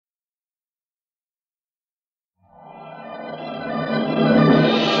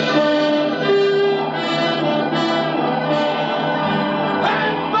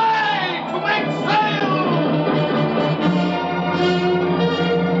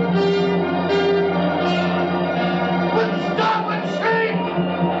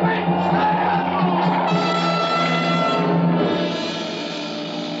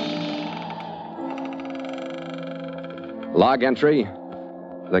Log entry,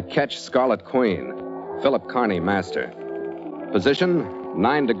 the ketch Scarlet Queen, Philip Carney, master. Position,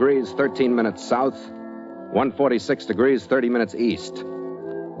 9 degrees, 13 minutes south, 146 degrees, 30 minutes east.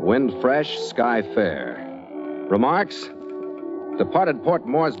 Wind fresh, sky fair. Remarks? Departed Port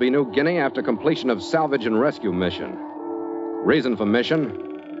Moresby, New Guinea after completion of salvage and rescue mission. Reason for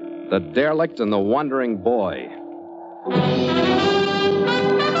mission, the Derelict and the Wandering Boy.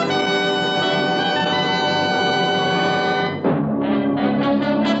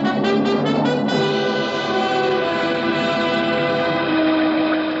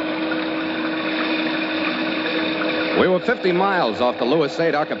 We were 50 miles off the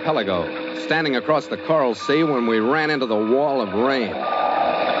Lewisade Archipelago, standing across the Coral Sea when we ran into the wall of rain.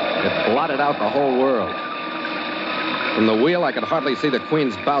 It blotted out the whole world. From the wheel, I could hardly see the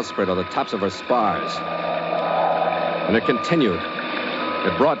Queen's bowsprit or the tops of her spars. And it continued.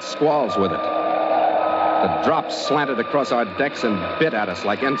 It brought squalls with it. The drops slanted across our decks and bit at us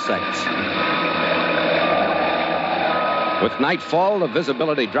like insects. With nightfall, the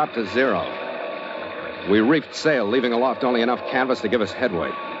visibility dropped to 0. We reefed sail, leaving aloft only enough canvas to give us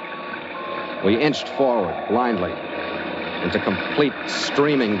headway. We inched forward, blindly, into complete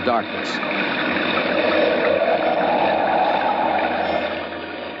streaming darkness.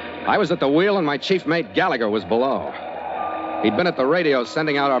 I was at the wheel, and my chief mate, Gallagher, was below. He'd been at the radio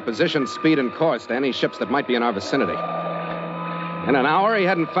sending out our position, speed, and course to any ships that might be in our vicinity. In an hour, he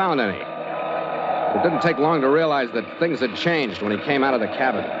hadn't found any. It didn't take long to realize that things had changed when he came out of the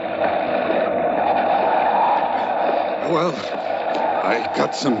cabin. Well, I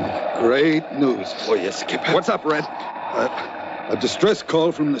got some great news for you, Skipper. What's up, Red? A distress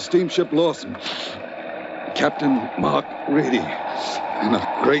call from the steamship Lawson. Captain Mark Reedy. And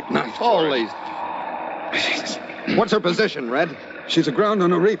a great night. Holy... What's her position, Red? She's aground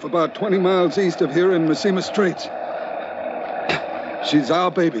on a reef about 20 miles east of here in Messina Straits. She's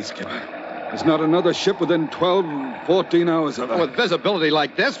our baby, Skipper. There's not another ship within 12, 14 hours of her. With visibility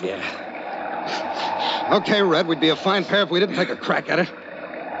like this? Yeah. Okay, Red, we'd be a fine pair if we didn't take a crack at it.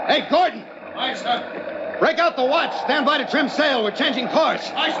 Hey, Gordon! Aye, sir. Break out the watch. Stand by to trim sail. We're changing course.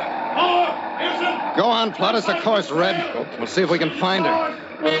 Aye, sir. Forward! Houston! Go on, plot us a course, Red. We'll see if we can find her.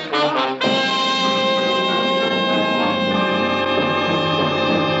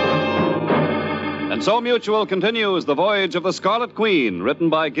 And so Mutual continues The Voyage of the Scarlet Queen, written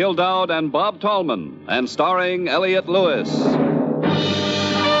by Gil Dowd and Bob Tallman, and starring Elliott Lewis.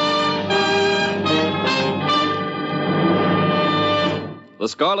 The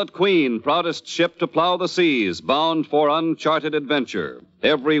Scarlet Queen, proudest ship to plow the seas, bound for uncharted adventure.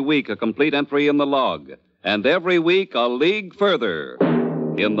 Every week a complete entry in the log, and every week a league further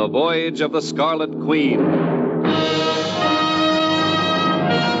in The Voyage of the Scarlet Queen.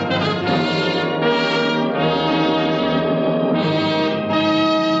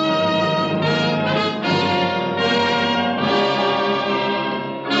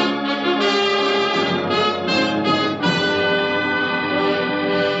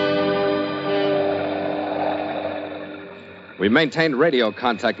 We maintained radio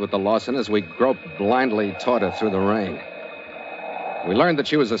contact with the Lawson as we groped blindly toward her through the rain. We learned that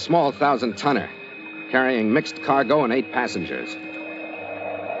she was a small 1,000-tonner, carrying mixed cargo and 8 passengers.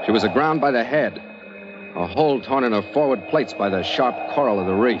 She was aground by the head, a hole torn in her forward plates by the sharp coral of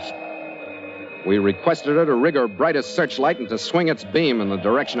the reef. We requested her to rig her brightest searchlight and to swing its beam in the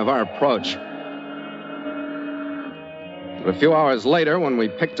direction of our approach. But a few hours later, when we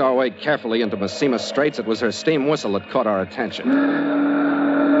picked our way carefully into Messina Straits, it was her steam whistle that caught our attention.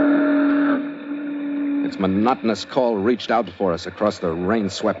 Its monotonous call reached out for us across the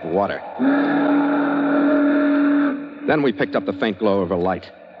rain-swept water. Then we picked up the faint glow of her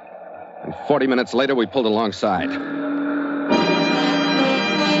light. And 40 minutes later, we pulled alongside.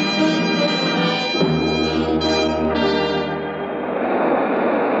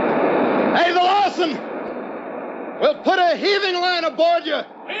 Hey, the Lawson! We'll put a heaving line aboard you.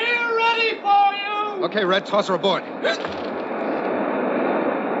 We're ready for you. Okay, Red, toss her aboard.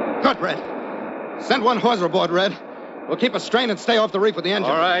 Good, Red. Send one hawser aboard, Red. We'll keep a strain and stay off the reef with the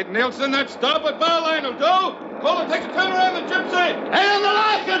engine. All right, Nielsen, that starboard bow line will do. Cole takes a turn around the gypsy. Hey, on the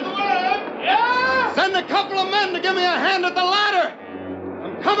Larkin! Yeah? Send a couple of men to give me a hand at the ladder.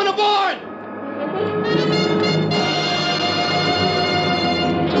 I'm coming aboard.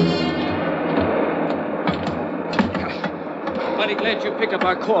 Mighty glad you picked up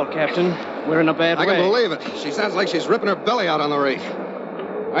our call, Captain. We're in a bad way. I can believe it. She sounds like she's ripping her belly out on the reef.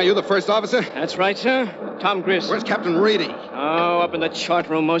 Are you the first officer? That's right, sir. Tom Grist. Where's Captain Reedy? Oh, up in the chart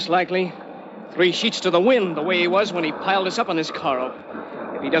room, most likely. 3 sheets to the wind, the way he was when he piled us up on this coral.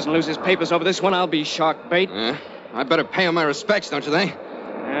 If he doesn't lose his papers over this one, I'll be shark bait. I'd better pay him my respects, don't you think?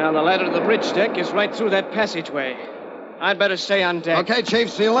 Well, the ladder to the bridge deck is right through that passageway. I'd better stay on deck. Okay, Chief.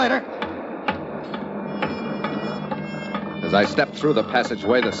 See you later. As I stepped through the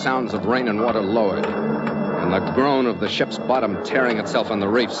passageway, the sounds of rain and water lowered, and the groan of the ship's bottom tearing itself on the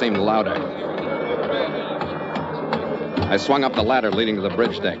reef seemed louder. I swung up the ladder leading to the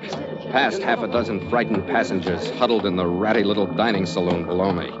bridge deck, past half a dozen frightened passengers huddled in the ratty little dining saloon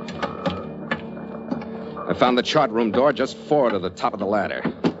below me. I found the chart room door just forward of the top of the ladder.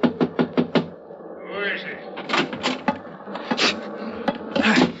 Who is it?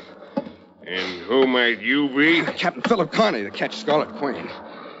 And who might you be? Captain Philip Carney to catch Scarlet Queen.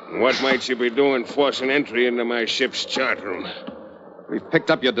 What might you be doing forcing entry into my ship's chart room? We've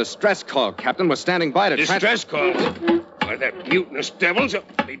picked up your distress call, Captain. We're standing by to... Distress call? Why, that mutinous devil's...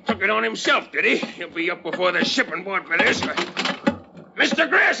 He took it on himself, did he? He'll be up before the shipping board for this. Mr.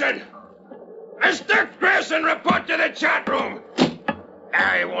 Grayson! Mr. Grayson, report to the chart room!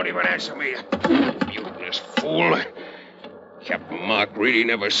 He won't even answer me. Mutinous fool. Captain Mark Reedy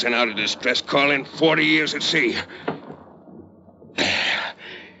never sent out a distress call in 40 years at sea.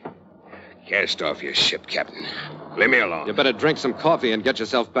 Cast off your ship, Captain. Leave me alone. You better drink some coffee and get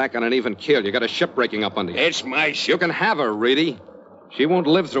yourself back on an even keel. You got a ship breaking up under you. It's my ship. You can have her, Reedy. She won't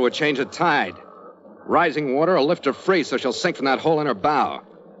live through a change of tide. Rising water will lift her free, so she'll sink from that hole in her bow.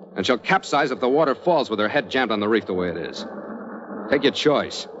 And she'll capsize if the water falls with her head jammed on the reef the way it is. Take your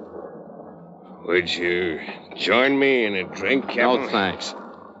choice. Would you join me in a drink, Captain? No, thanks.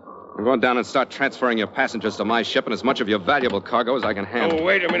 I'm going down and start transferring your passengers to my ship and as much of your valuable cargo as I can handle. Oh,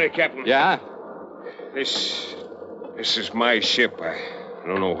 wait a minute, Captain. Yeah? This is my ship. I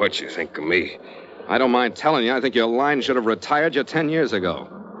don't know what you think of me. I don't mind telling you, I think your line should have retired you 10 years ago.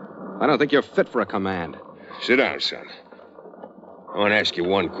 I don't think you're fit for a command. Sit down, son. I want to ask you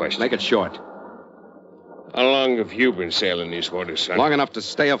one question. Make it short. How long have you been sailing these waters, son? Long enough to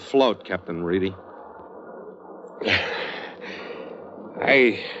stay afloat, Captain Reedy.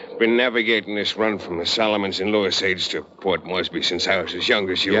 I've been navigating this run from the Solomons and Lewisades to Port Moresby since I was as young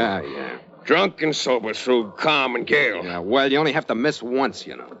as you. Yeah. Drunk and sober through calm and gale. Yeah, well, you only have to miss once,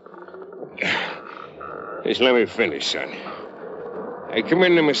 you know. Just let me finish, son. I come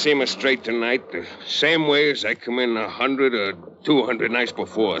into Messina Strait tonight the same way as I come in 100 or 200 nights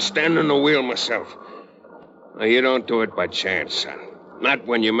before, standing the wheel myself. Now, you don't do it by chance, son. Not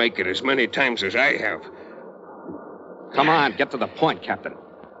when you make it as many times as I have. Come on, get to the point, Captain.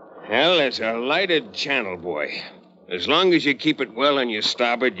 Hell, as a lighted channel boy, as long as you keep it well on your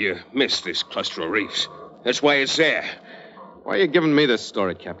starboard, you miss this cluster of reefs. That's why it's there. Why are you giving me this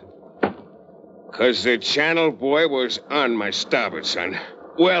story, Captain? Because the channel boy was on my starboard, son.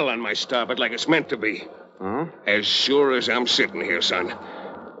 Well on my starboard, like it's meant to be. Huh? As sure as I'm sitting here, son.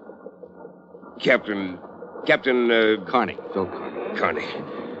 Captain, Carney, Phil Carney. Carney.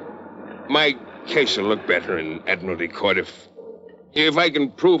 My case will look better in Admiralty Court if I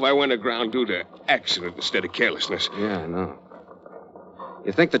can prove I went aground due to accident instead of carelessness. Yeah, I know.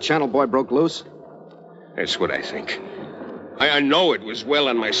 You think the channel boy broke loose? That's what I think. I know it was well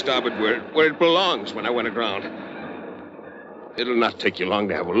on my starboard where it belongs when I went aground. It'll not take you long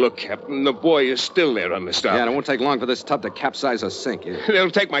to have a look, Captain. The boy is still there on the starboard. Yeah, it won't take long for this tub to capsize or sink.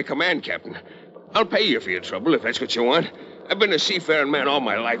 It'll take my command, Captain. I'll pay you for your trouble if that's what you want. I've been a seafaring man all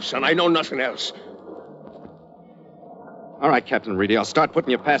my life, son. I know nothing else. All right, Captain Reedy. I'll start putting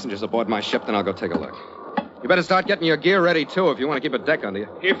your passengers aboard my ship, then I'll go take a look. You better start getting your gear ready, too, if you want to keep a deck under you.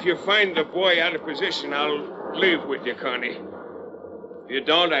 If you find the boy out of position, I'll leave with you, Carney. If you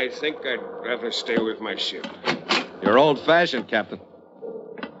don't, I think I'd rather stay with my ship. You're old-fashioned, Captain.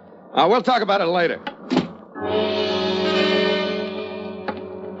 We'll talk about it later.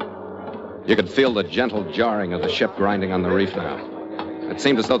 You could feel the gentle jarring of the ship grinding on the reef now. It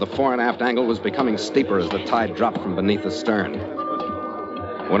seemed as though the fore and aft angle was becoming steeper as the tide dropped from beneath the stern.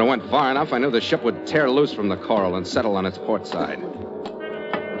 When it went far enough, I knew the ship would tear loose from the coral and settle on its port side.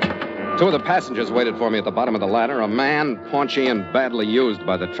 Two of the passengers waited for me at the bottom of the ladder, a man, paunchy and badly used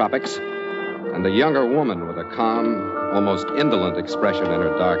by the tropics, and a younger woman with a calm, almost indolent expression in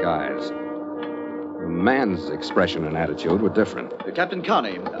her dark eyes. The man's expression and attitude were different. Captain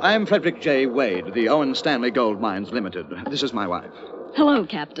Carney, I'm Frederick J. Wade, the Owen Stanley Gold Mines Limited. This is my wife. Hello,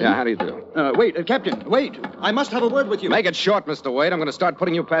 Captain. Yeah, how do you do? Wait, Captain, wait. I must have a word with you. Make it short, Mr. Wade. I'm going to start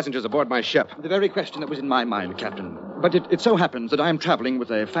putting you passengers aboard my ship. The very question that was in my mind, Captain. But it so happens that I'm traveling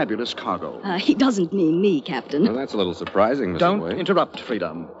with a fabulous cargo. He doesn't mean me, Captain. Well, that's a little surprising, Mr. Don't Wade. interrupt,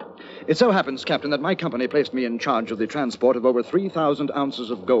 Frida. It so happens, Captain, that my company placed me in charge of the transport of over 3,000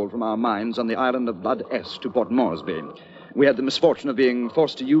 ounces of gold from our mines on the island of Blood S to Port Moresby. We had the misfortune of being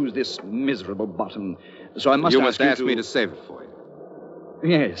forced to use this miserable bottom. So I must You ask must you ask to... me to save it for you.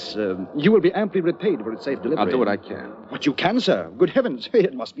 Yes, you will be amply repaid for its safe delivery. I'll do what I can. What you can, sir. Good heavens,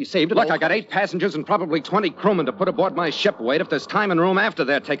 it must be saved at Look, all I got 8 passengers and probably 20 crewmen to put aboard my ship. Wait, if there's time and room after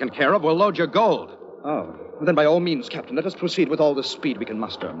they're taken care of, we'll load your gold. Oh, then by all means, Captain, let us proceed with all the speed we can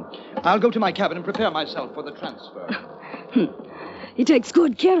muster. I'll go to my cabin and prepare myself for the transfer. He takes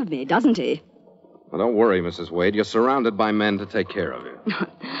good care of me, doesn't he? Well, don't worry, Mrs. Wade. You're surrounded by men to take care of you.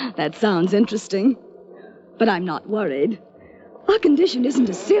 That sounds interesting. But I'm not worried. Our condition isn't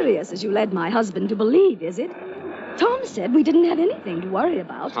as serious as you led my husband to believe, is it? Tom said we didn't have anything to worry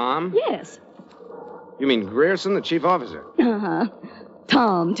about. Tom? Yes. You mean Grierson, the chief officer? Uh-huh.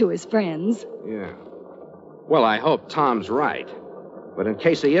 Tom to his friends. Yeah. Well, I hope Tom's right. But in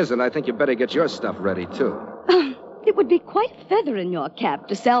case he isn't, I think you better get your stuff ready, too. It would be quite a feather in your cap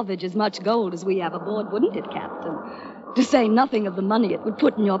to salvage as much gold as we have aboard, wouldn't it, Captain? To say nothing of the money it would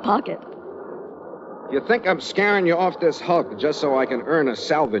put in your pocket. You think I'm scaring you off this hulk just so I can earn a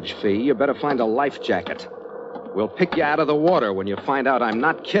salvage fee? You better find a life jacket. We'll pick you out of the water when you find out I'm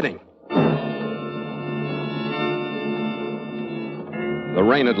not kidding. The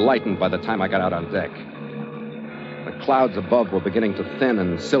rain had lightened by the time I got out on deck. The clouds above were beginning to thin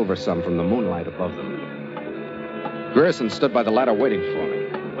and silver some from the moonlight above them. Grierson stood by the ladder waiting for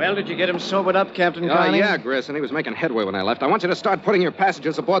me. Well, did you get him sobered up, Captain Oh, Connie? yeah, Grierson. He was making headway when I left. I want you to start putting your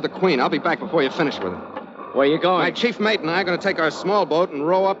passengers aboard the Queen. I'll be back before you finish with him. Where you going? My chief mate and I are going to take our small boat and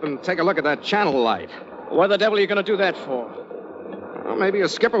row up and take a look at that channel light. What the devil are you going to do that for? Well, maybe your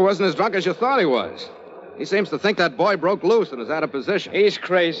skipper wasn't as drunk as you thought he was. He seems to think that boy broke loose and is out of position. He's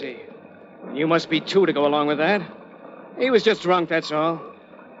crazy. You must be too to go along with that. He was just drunk, that's all.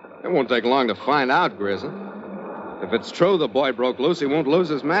 It won't take long to find out, Grierson. If it's true the boy broke loose, he won't lose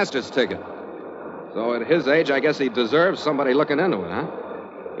his master's ticket. So at his age, I guess he deserves somebody looking into it, huh?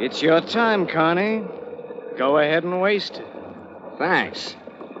 It's your time, Connie. Go ahead and waste it. Thanks.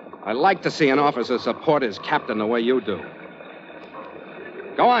 I like to see an officer support his captain the way you do.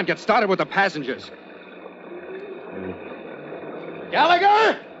 Go on, get started with the passengers.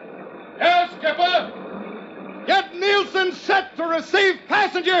 Gallagher? Yes, Skipper? Get Nielsen set to receive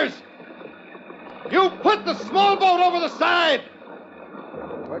passengers! You put the small boat over the side!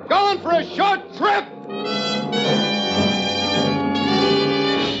 We're going for a short trip!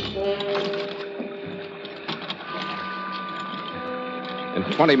 In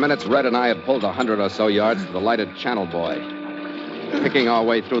 20 minutes, Red and I had pulled 100 or so yards to the lighted channel buoy, picking our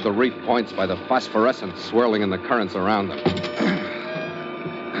way through the reef points by the phosphorescence swirling in the currents around them.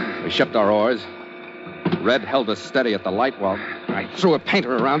 We shipped our oars. Red held us steady at the light while I threw a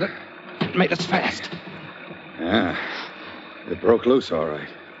painter around it. It made us fast. Yeah. It broke loose, all right.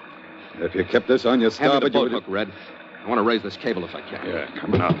 If you kept this on your Hand me the starboard, you boat would... hook, Red. I want to raise this cable if I can. Yeah,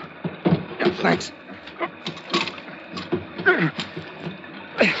 coming up. Yeah, thanks.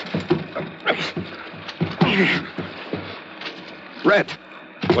 Red,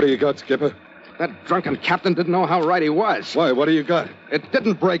 What do you got, Skipper? that drunken captain didn't know how right he was. Why, what do you got? It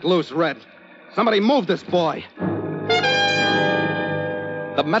didn't break loose, Red. Somebody moved this boy.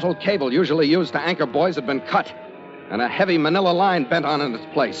 The metal cable usually used to anchor buoys had been cut, and a heavy manila line bent on in its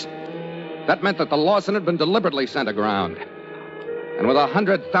place. That meant that the Lawson had been deliberately sent aground. And with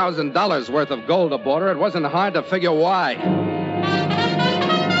 $100,000 worth of gold aboard her, it wasn't hard to figure why.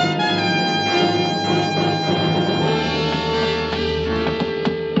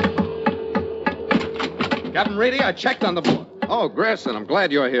 Captain Reedy, I checked on the board. Oh, Grierson, I'm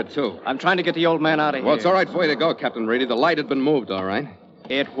glad you're here, too. I'm trying to get the old man out of here. Well, it's all right for you to go, Captain Reedy. The light had been moved, all right.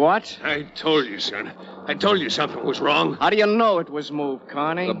 It what? I told you, son. I told you something was wrong. How do you know it was moved,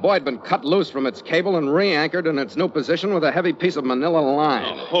 Connie? The buoy had been cut loose from its cable and re-anchored in its new position with a heavy piece of manila line.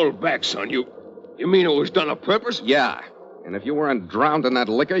 Now, hold back, son. You mean it was done on purpose? Yeah. And if you weren't drowned in that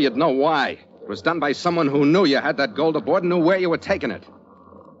liquor, you'd know why. It was done by someone who knew you had that gold aboard and knew where you were taking it.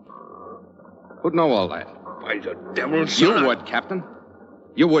 Who'd know all that? By the devil, son. You would, Captain.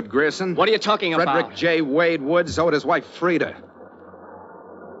 You would, Grierson. What are you talking Frederick about? J. Wade would, so would his wife, Frida.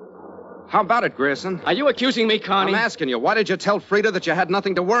 How about it, Grierson? Are you accusing me, Connie? I'm asking you, why did you tell Frida that you had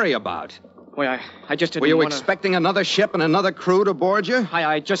nothing to worry about? Well, I just didn't Were you wanna... expecting another ship and another crew to board you?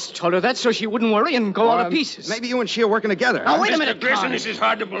 I just told her that so she wouldn't worry and go all to pieces. Maybe you and she are working together. Now, wait a Mr. minute, Grierson, Connie. this is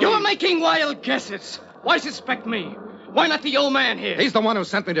hard to believe. You were making wild guesses. Why suspect me? Why not the old man here? He's the one who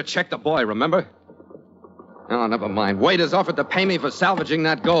sent me to check the boy, remember? Oh, never mind. Wade has offered to pay me for salvaging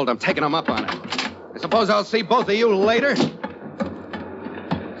that gold. I'm taking him up on it. I suppose I'll see both of you later.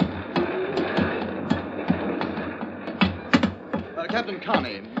 Captain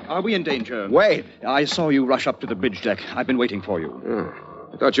Connie, Are we in danger? Wade! I saw you rush up to the bridge deck. I've been waiting for you.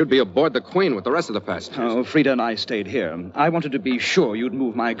 I thought you'd be aboard the Queen with the rest of the passengers. Oh, Frida and I stayed here. I wanted to be sure you'd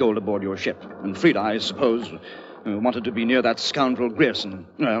move my gold aboard your ship. And Frida, I suppose, wanted to be near that scoundrel Grierson.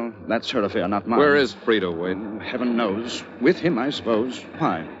 Well, that's her affair, not mine. Where is Frida, Wade? Heaven knows. With him, I suppose.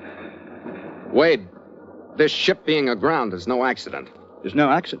 Why? Wade, this ship being aground is no accident. There's no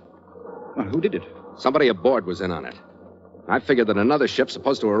accident. Well, who did it? Somebody aboard was in on it. I figured that another ship's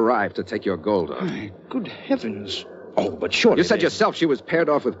supposed to arrive to take your gold off. Good heavens. Oh, but surely... You said yourself she was paired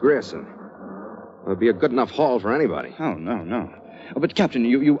off with Grierson. It would be a good enough haul for anybody. Oh, no. Oh, but, Captain,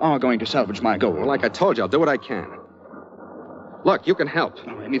 you are going to salvage my gold. Well, like I told you, I'll do what I can. Look, you can help.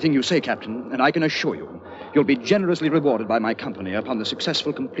 Oh, anything you say, Captain, and I can assure you, you'll be generously rewarded by my company upon the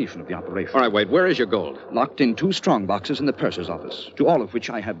successful completion of the operation. All right, Wade, where is your gold? Locked in 2 strong boxes in the purser's office, to all of which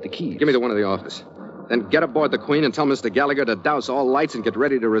I have the keys. Give me the one in the office. Then get aboard the Queen and tell Mr. Gallagher to douse all lights and get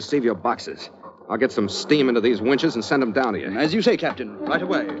ready to receive your boxes. I'll get some steam into these winches and send them down to you. As you say, Captain. Right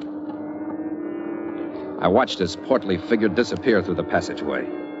away. I watched his portly figure disappear through the passageway.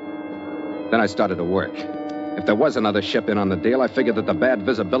 Then I started to work. If there was another ship in on the deal, I figured that the bad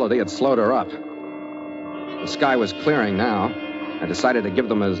visibility had slowed her up. The sky was clearing now. I decided to give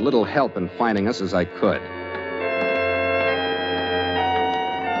them as little help in finding us as I could.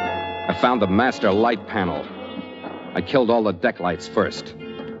 I found the master light panel. I killed all the deck lights first.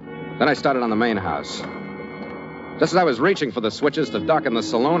 Then I started on the main house. Just as I was reaching for the switches to darken the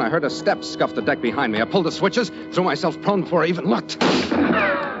saloon, I heard a step scuff the deck behind me. I pulled the switches, threw myself prone before I even looked.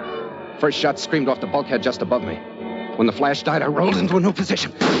 First shot screamed off the bulkhead just above me. When the flash died, I rolled into a new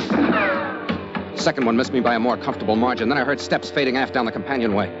position. Second one missed me by a more comfortable margin. Then I heard steps fading aft down the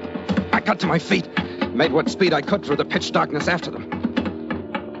companionway. I got to my feet, made what speed I could through the pitch darkness after them.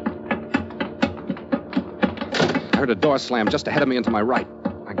 I heard a door slam just ahead of me and to my right.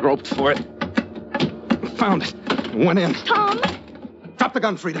 I groped for it. Found it. Went in. Tom! Drop the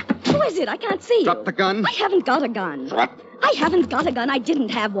gun, Frida. Who is it? I can't see you. Drop the gun. I haven't got a gun. Drop. I haven't got a gun. I didn't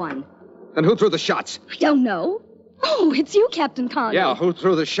have one. Then who threw the shots? I don't know. Oh, it's you, Captain Conley. Yeah, who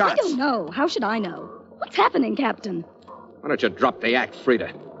threw the shots? I don't know. How should I know? What's happening, Captain? Why don't you drop the act,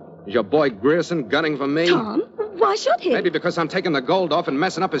 Frida? Is your boy Grierson gunning for me? Tom? Why should he? Maybe because I'm taking the gold off and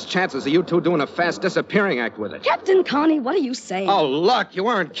messing up his chances of you two doing a fast disappearing act with it. Captain Connie, what are you saying? Oh, look, you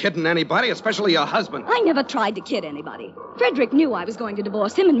weren't kidding anybody, especially your husband. I never tried to kid anybody. Frederick knew I was going to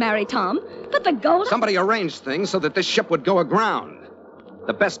divorce him and marry Tom, but the gold... Somebody arranged things so that this ship would go aground.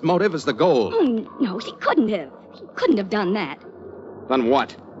 The best motive is the gold. Oh, no, he couldn't have. He couldn't have done that. Then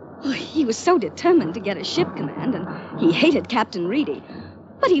what? Oh, he was so determined to get a ship command, and he hated Captain Reedy.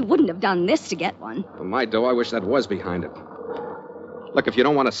 But he wouldn't have done this to get one. For my dough, I wish that was behind it. Look, if you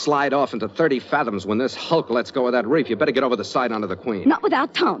don't want to slide off into 30 fathoms when this hulk lets go of that reef, you better get over the side onto the Queen. Not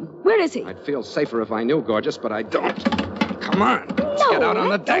without Tom. Where is he? I'd feel safer if I knew, gorgeous, but I don't. Come on. Let's No, get out on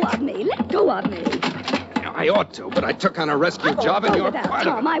the deck. let go of me. Let go of me. I ought to, but I took on a rescue I won't job and go you're without part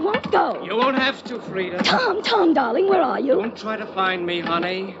Tom. of it. I won't go. You won't have to, Frida. Tom, darling, where are you? Don't try to find me,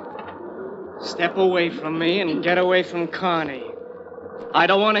 honey. Step away from me and get away from Connie. I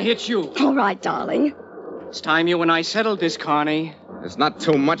don't want to hit you. All right, darling. It's time you and I settled this, Connie. There's not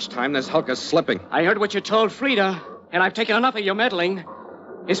too much time. This hulk is slipping. I heard what you told Frida, and I've taken enough of your meddling.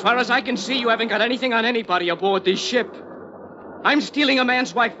 As far as I can see, you haven't got anything on anybody aboard this ship. I'm stealing a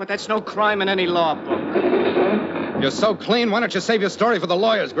man's wife, but that's no crime in any law book. You're so clean, why don't you save your story for the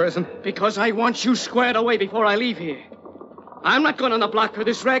lawyers, Grierson? Because I want you squared away before I leave here. I'm not going on the block for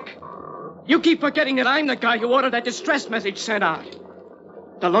this wreck. You keep forgetting that I'm the guy who ordered that distress message sent out.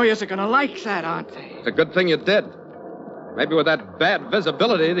 The lawyers are going to like that, aren't they? It's a good thing you did. Maybe with that bad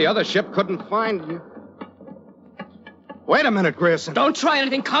visibility, the other ship couldn't find you. Wait a minute, Grierson. Don't try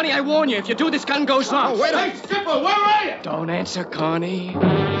anything, Connie. I warn you. If you do, this gun goes off. Oh, wait a minute. Hey, Skipper, where are you? Don't answer, Connie.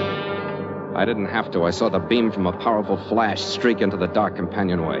 I didn't have to. I saw the beam from a powerful flash streak into the dark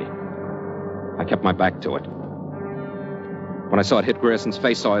companionway. I kept my back to it. When I saw it hit Grierson's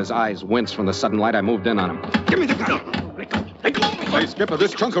face, saw his eyes wince from the sudden light, I moved in on him. Give me the gun. Let go. Hey, Skipper,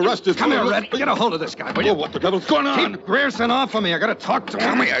 this chunk of rust is... Come here, Red. Get a hold of this guy, will you? Oh, what the devil's going on? Keep Grierson off of me. I gotta talk to him.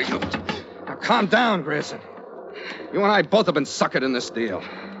 Come here, you. Now, calm down, Grierson. You and I both have been suckered in this deal.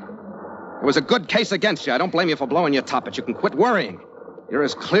 It was a good case against you. I don't blame you for blowing your top, but you can quit worrying. You're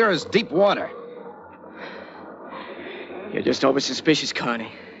as clear as deep water. You're just over-suspicious,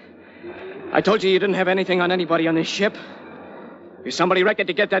 Connie. I told you didn't have anything on anybody on this ship. If somebody reckoned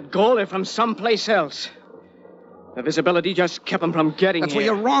to get that gold, they're from someplace else. The visibility just kept them from getting That's here. where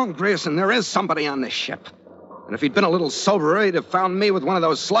you're wrong, Grierson. There is somebody on this ship. And if he'd been a little soberer, he'd have found me with one of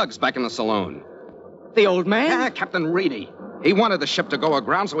those slugs back in the saloon. The old man? Yeah, Captain Reedy. He wanted the ship to go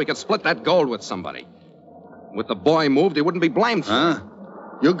aground so he could split that gold with somebody. With the boy moved, he wouldn't be blamed for it. Huh?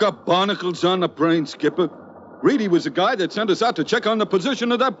 You got barnacles on the brain, Skipper. Reedy was the guy that sent us out to check on the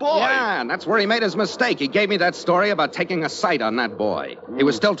position of that boy. Yeah, and that's where he made his mistake. He gave me that story about taking a sight on that boy. He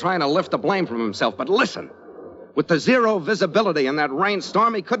was still trying to lift the blame from himself. But listen, with the zero visibility in that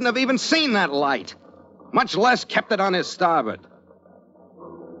rainstorm, he couldn't have even seen that light, much less kept it on his starboard.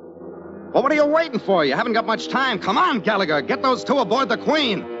 Well, what are you waiting for? You haven't got much time. Come on, Gallagher. Get those two aboard the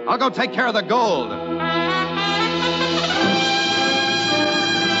Queen. I'll go take care of the gold.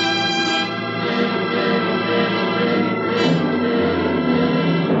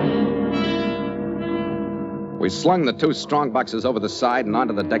 We slung the two strong boxes over the side and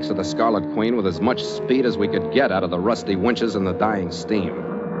onto the decks of the Scarlet Queen with as much speed as we could get out of the rusty winches and the dying steam.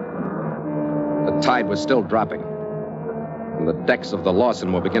 The tide was still dropping, and the decks of the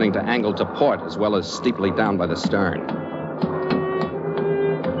Lawson were beginning to angle to port as well as steeply down by the stern.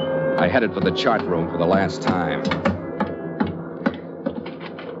 I headed for the chart room for the last time.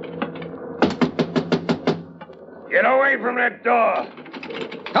 Get away from that door.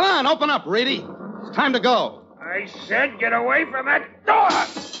 Come on, open up, Reedy. It's time to go. I said get away from that door!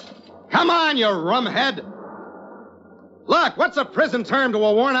 Come on, you rumhead. Look, what's a prison term to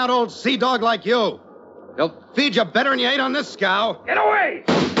a worn-out old sea dog like you? They'll feed you better than you ate on this scow. Get away!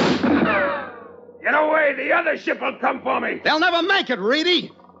 Get away! The other ship will come for me. They'll never make it,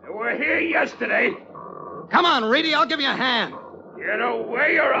 Reedy. They were here yesterday. Come on, Reedy, I'll give you a hand. Get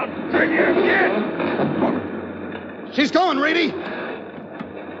away or I'll turn you again. She's going, Reedy.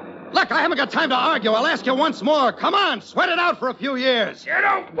 Look, I haven't got time to argue. I'll ask you once more. Come on, sweat it out for a few years. Get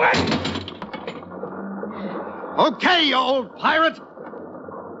away! Okay, you old pirate.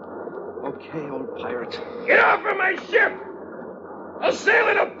 Okay, old pirate. Get off of my ship! I'll sail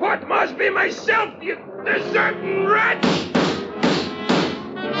into Port Moresby myself, you deserting rat!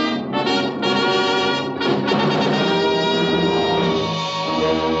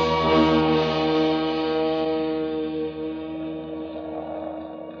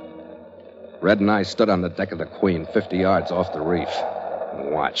 Red and I stood on the deck of the Queen, 50 yards off the reef, and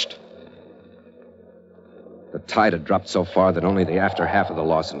watched. The tide had dropped so far that only the after half of the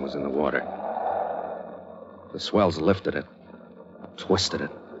Lawson was in the water. The swells lifted it, twisted it,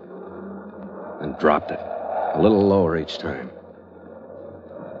 and dropped it, a little lower each time.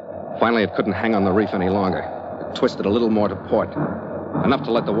 Finally, it couldn't hang on the reef any longer. It twisted a little more to port, enough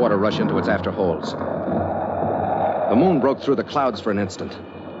to let the water rush into its after holds. The moon broke through the clouds for an instant.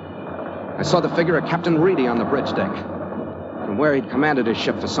 I saw the figure of Captain Reedy on the bridge deck, from where he'd commanded his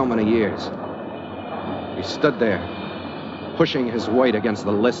ship for so many years. He stood there, pushing his weight against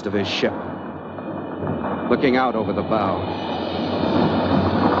the list of his ship, looking out over the bow.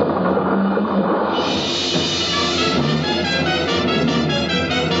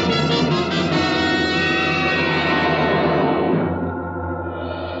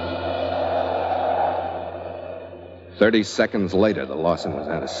 30 seconds later, the Lawson was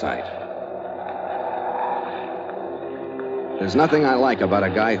out of sight. There's nothing I like about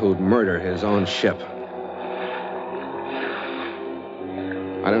a guy who'd murder his own ship.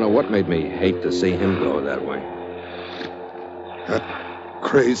 I don't know what made me hate to see him go that way. That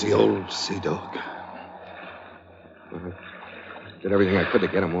crazy old sea dog. Did everything I could to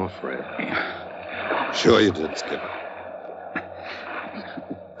get him off, Fred. Sure you did, Skipper.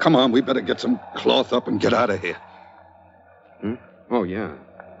 Come on, we better get some cloth up and get out of here. Oh, yeah.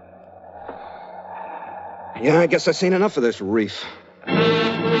 Yeah, I guess I've seen enough of this reef.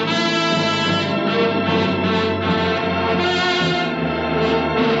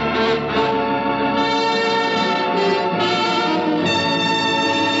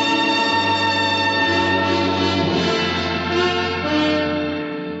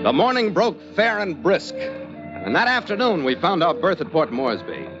 The morning broke fair and brisk, and that afternoon we found our berth at Port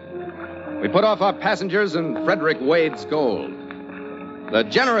Moresby. We put off our passengers and Frederick Wade's gold. The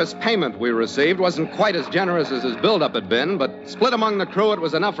generous payment we received wasn't quite as generous as his buildup had been, but split among the crew, it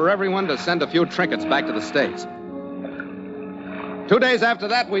was enough for everyone to send a few trinkets back to the States. 2 days after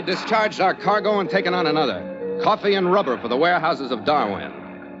that, we discharged our cargo and taken on another. Coffee and rubber for the warehouses of Darwin.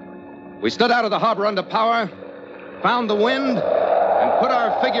 We stood out of the harbor under power, found the wind, and put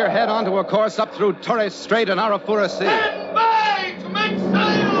our figurehead onto a course up through Torres Strait and Arafura Sea. Stand by to make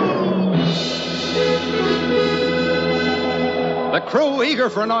sail! The crew, eager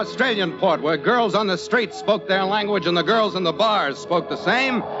for an Australian port where girls on the streets spoke their language and the girls in the bars spoke the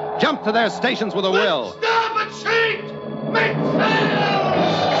same, jumped to their stations with a will. Starboard sheet! Make sail!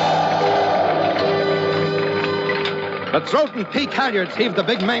 The throat and peak halyards heaved the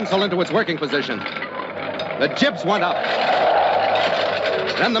big mainsail into its working position. The jibs went up.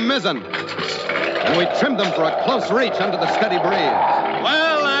 Then the mizzen. And we trimmed them for a close reach under the steady breeze.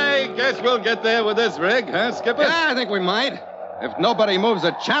 Well, I guess we'll get there with this rig, huh, Skipper? Yeah, I think we might. If nobody moves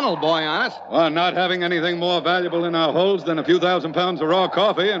a channel buoy on it. Well, not having anything more valuable in our holds than a few thousand pounds of raw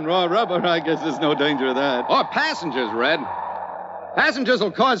coffee and raw rubber, I guess there's no danger of that. Or passengers, Red. Passengers will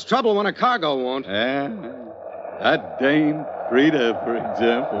cause trouble when a cargo won't. Yeah. That Dame Frida, for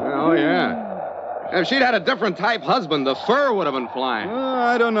example. Oh, yeah. If she'd had a different type husband, the fur would have been flying.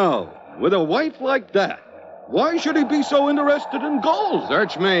 I don't know. With a wife like that, why should he be so interested in gold?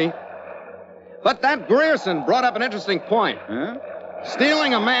 Search me. But that Grierson brought up an interesting point. Huh?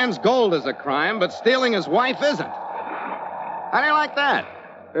 Stealing a man's gold is a crime, but stealing his wife isn't. How do you like that?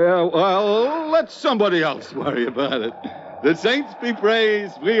 Well, let somebody else worry about it. The saints be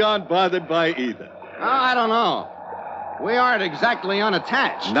praised, we aren't bothered by either. Oh, I don't know. We aren't exactly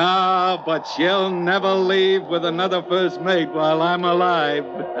unattached. No, but she'll never leave with another first mate while I'm alive.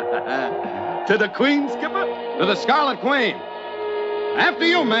 To the Queen, Skipper? To the Scarlet Queen. After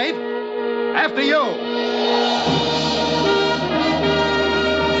you, mate. After you.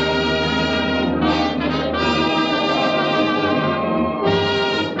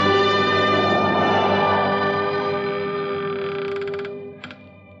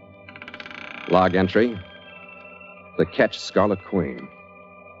 Log entry. The Ketch Scarlet Queen.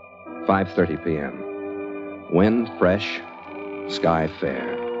 5:30 p.m. Wind fresh, sky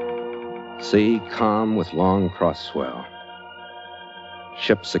fair. Sea calm with long cross swell.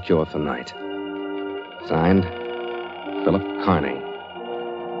 Ship secure for night. Signed, Philip Carney,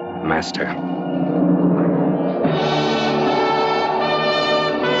 Master.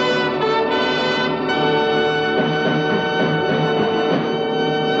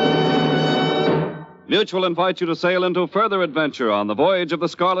 Mutual invites you to sail into further adventure on the Voyage of the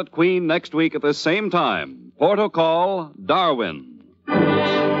Scarlet Queen next week at this same time. Port o' call, Darwin.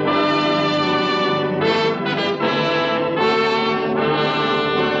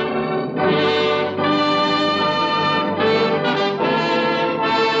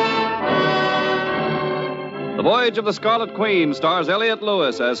 The Voyage of the Scarlet Queen stars Elliot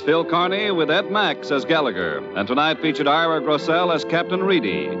Lewis as Phil Carney with Ed Max as Gallagher. And tonight featured Ira Grossell as Captain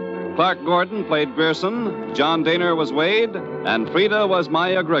Reedy. Clark Gordon played Grierson, John Daner was Wade, and Frida was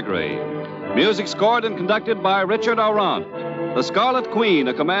Maya Gregory. Music scored and conducted by Richard Aurant. The Scarlet Queen,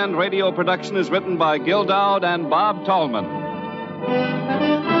 a Command Radio production, is written by Gil Dowd and Bob Tallman.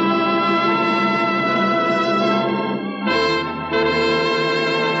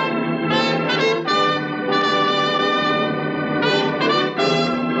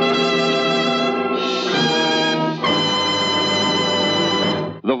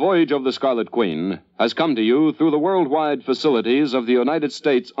 The Voyage of the Scarlet Queen has come to you through the worldwide facilities of the United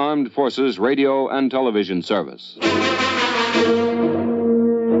States Armed Forces Radio and Television Service.